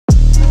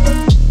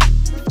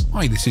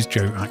Hi, this is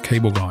Joe at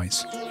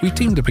Cableguys. We've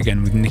teamed up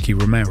again with Nicky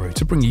Romero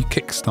to bring you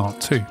Kickstart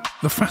 2,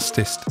 the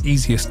fastest,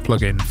 easiest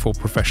plugin for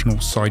professional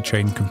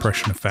sidechain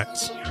compression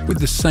effects.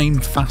 With the same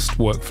fast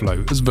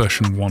workflow as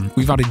version 1,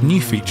 we've added new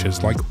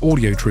features like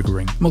audio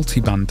triggering,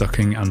 multiband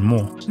ducking and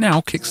more.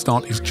 Now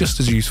Kickstart is just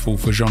as useful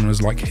for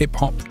genres like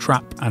hip-hop,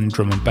 trap and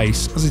drum and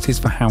bass as it is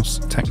for house,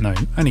 techno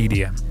and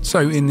EDM. So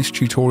in this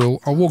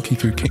tutorial I'll walk you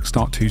through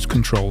Kickstart 2's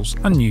controls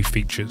and new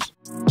features.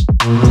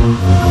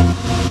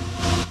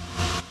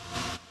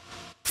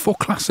 For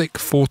classic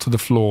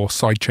 4-to-the-floor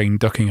sidechain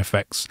ducking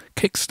effects,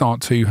 Kickstart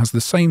 2 has the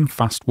same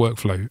fast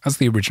workflow as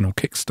the original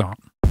Kickstart.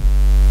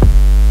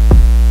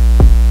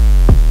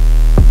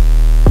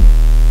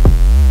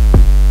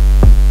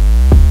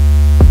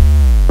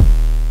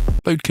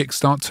 Load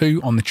Kickstart 2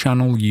 on the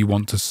channel you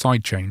want to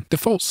sidechain.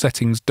 Default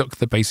settings duck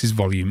the bass's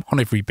volume on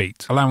every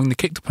beat, allowing the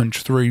kick to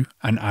punch through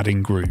and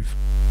adding groove.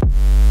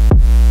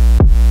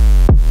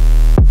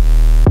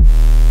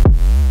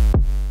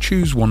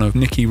 Choose one of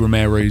Nicky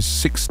Romero's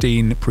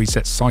 16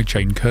 preset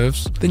sidechain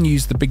curves, then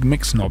use the big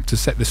mix knob to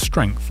set the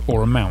strength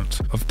or amount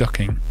of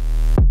ducking.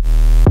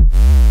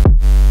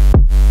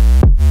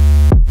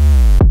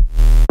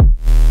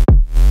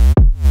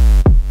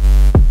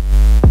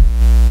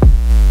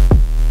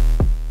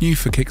 New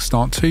for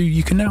Kickstart 2,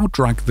 you can now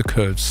drag the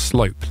curve's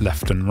slope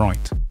left and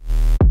right.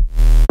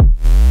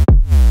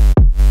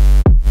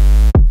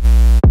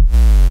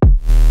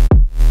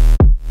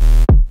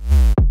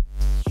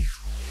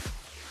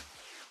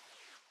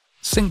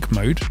 Sync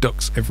mode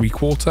ducks every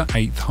quarter,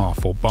 eighth,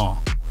 half or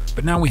bar.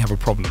 But now we have a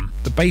problem.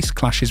 The bass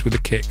clashes with the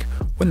kick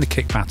when the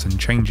kick pattern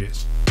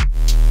changes.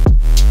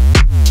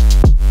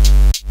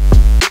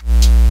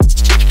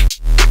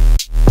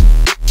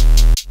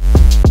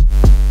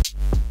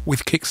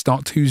 With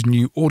Kickstart 2's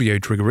new audio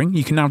triggering,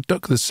 you can now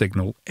duck the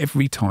signal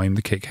every time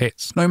the kick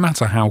hits, no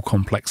matter how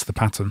complex the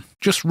pattern.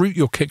 Just route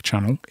your kick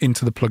channel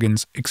into the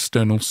plugin's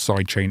external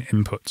sidechain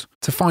input.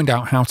 To find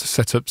out how to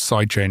set up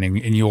sidechaining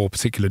in your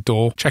particular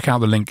DAW, check out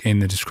the link in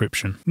the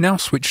description. Now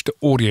switch to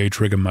audio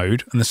trigger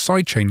mode and the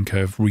sidechain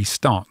curve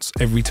restarts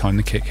every time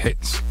the kick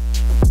hits.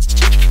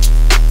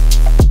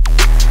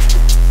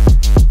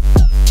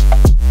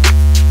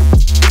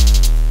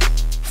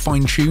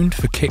 Fine-tuned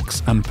for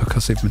kicks and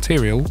percussive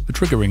material, the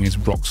triggering is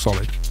rock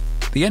solid.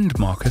 The end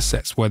marker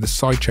sets where the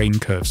sidechain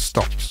curve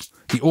stops.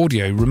 The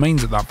audio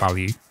remains at that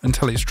value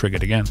until it's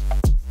triggered again.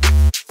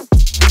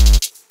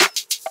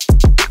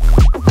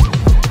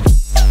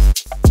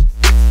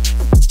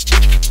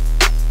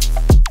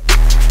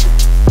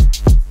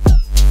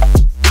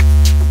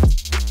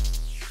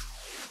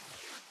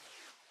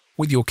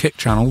 With your kick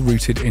channel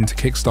routed into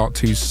Kickstart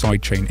 2's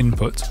sidechain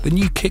input, the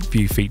new kick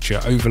view feature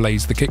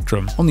overlays the kick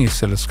drum on the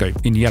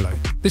oscilloscope in yellow.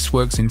 This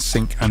works in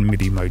sync and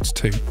MIDI modes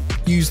too.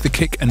 Use the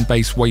kick and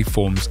bass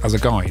waveforms as a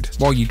guide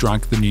while you drag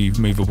the new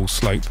movable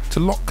slope to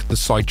lock the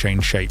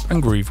sidechain shape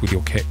and groove with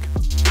your kick.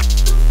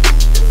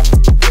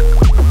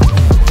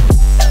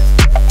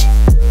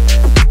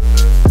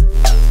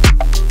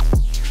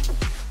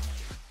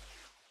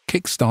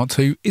 Kickstart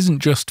 2 isn't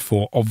just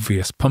for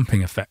obvious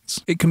pumping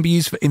effects. It can be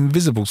used for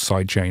invisible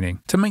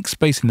sidechaining, to make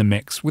space in the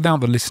mix without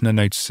the listener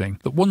noticing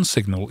that one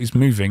signal is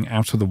moving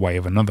out of the way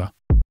of another.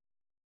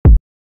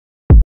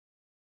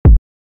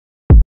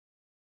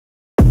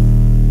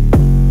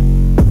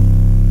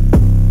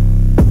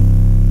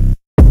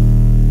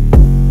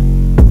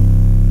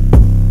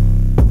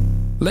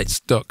 Let's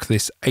duck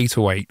this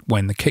 808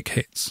 when the kick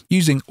hits,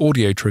 using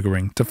audio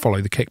triggering to follow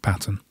the kick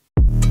pattern.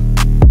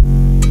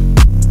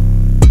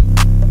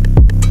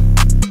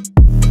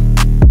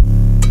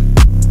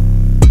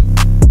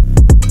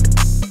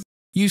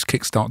 Use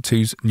Kickstart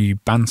 2's new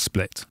band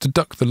split to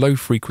duck the low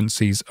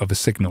frequencies of a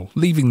signal,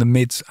 leaving the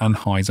mids and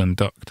highs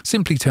unducked.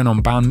 Simply turn on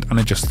band and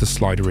adjust the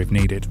slider if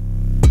needed.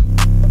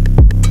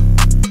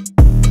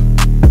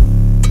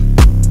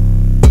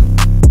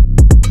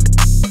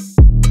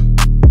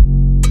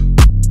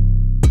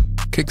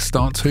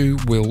 Kickstart 2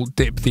 will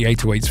dip the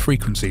 808's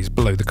frequencies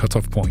below the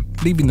cutoff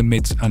point, leaving the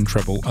mids and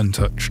treble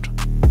untouched.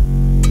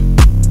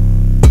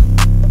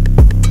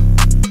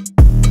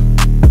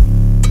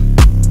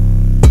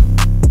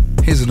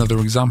 Here's another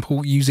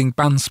example using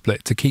band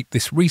split to keep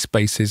this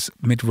respace's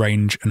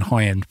mid-range and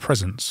high-end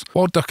presence,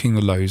 while ducking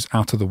the lows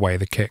out of the way of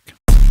the kick.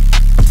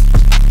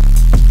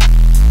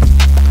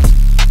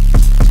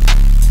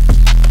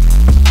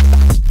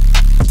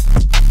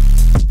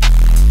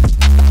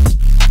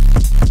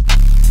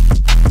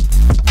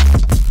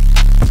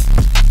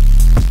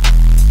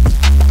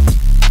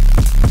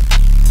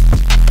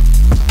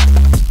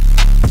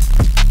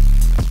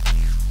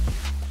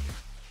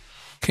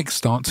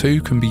 Kickstart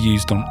 2 can be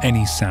used on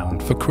any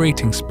sound for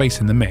creating space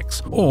in the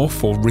mix or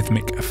for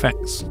rhythmic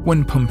effects.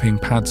 When pumping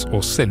pads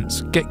or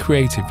synths, get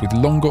creative with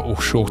longer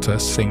or shorter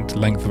synced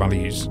length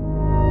values.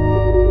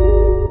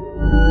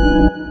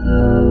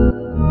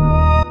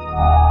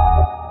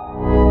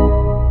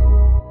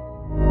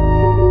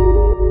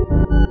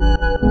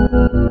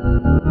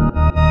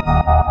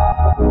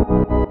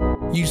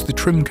 Use the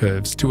trim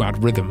curves to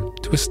add rhythm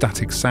to a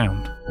static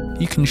sound.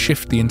 You can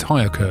shift the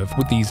entire curve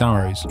with these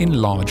arrows in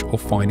large or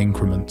fine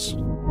increments.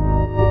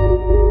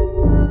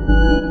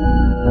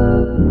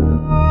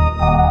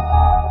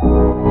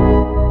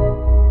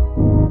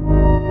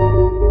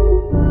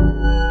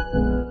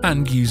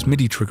 And use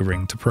MIDI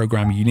triggering to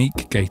program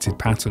unique gated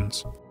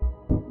patterns.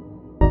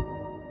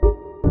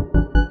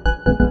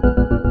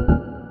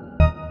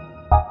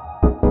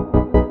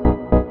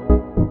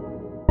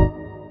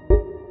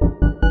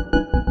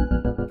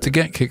 To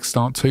get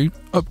Kickstart 2,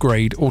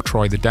 upgrade or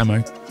try the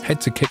demo,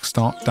 head to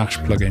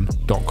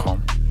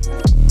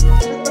kickstart-plugin.com.